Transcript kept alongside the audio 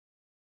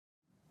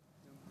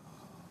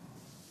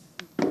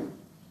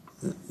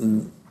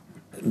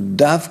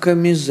דווקא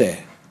מזה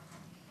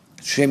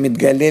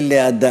שמתגלה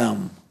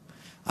לאדם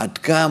עד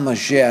כמה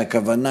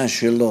שהכוונה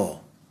שלו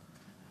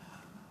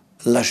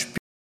להשפיע,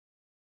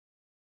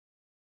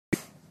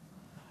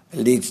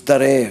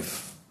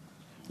 להצטרף,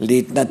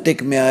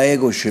 להתנתק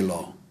מהאגו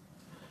שלו,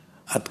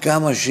 עד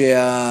כמה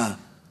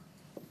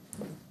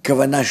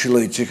שהכוונה שלו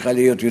היא צריכה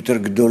להיות יותר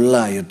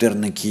גדולה, יותר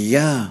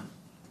נקייה,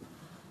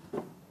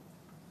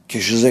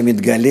 כשזה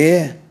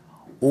מתגלה,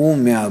 הוא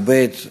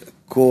מאבד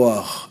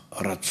כוח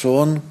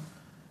רצון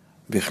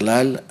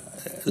בכלל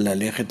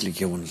ללכת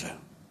לכיוון זה.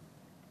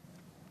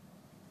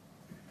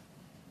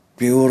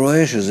 כי הוא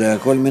רואה שזה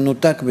הכל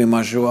מנותק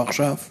ממה שהוא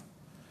עכשיו.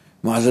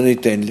 מה זה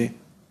ניתן לי?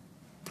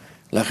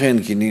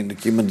 לכן,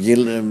 כי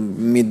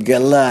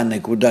מתגלה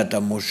נקודת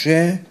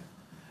המשה,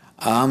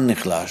 העם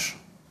נחלש.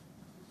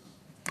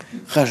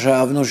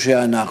 חשבנו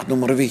שאנחנו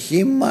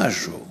מרוויחים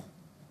משהו.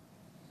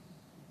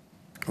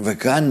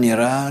 וכאן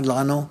נראה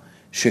לנו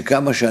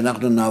שכמה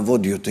שאנחנו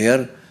נעבוד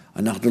יותר,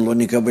 אנחנו לא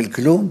נקבל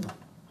כלום.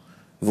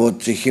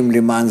 ועוד צריכים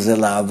למען זה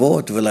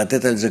לעבוד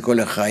ולתת על זה כל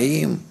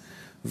החיים,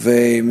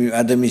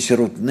 ועד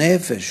המסירות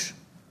נפש,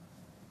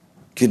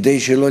 כדי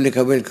שלא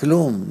לקבל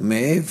כלום.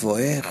 מאיפה,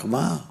 איך,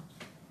 מה?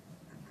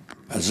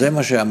 אז זה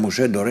מה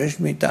שהמשה דורש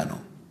מאיתנו.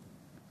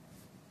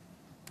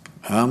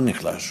 העם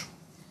נחלש.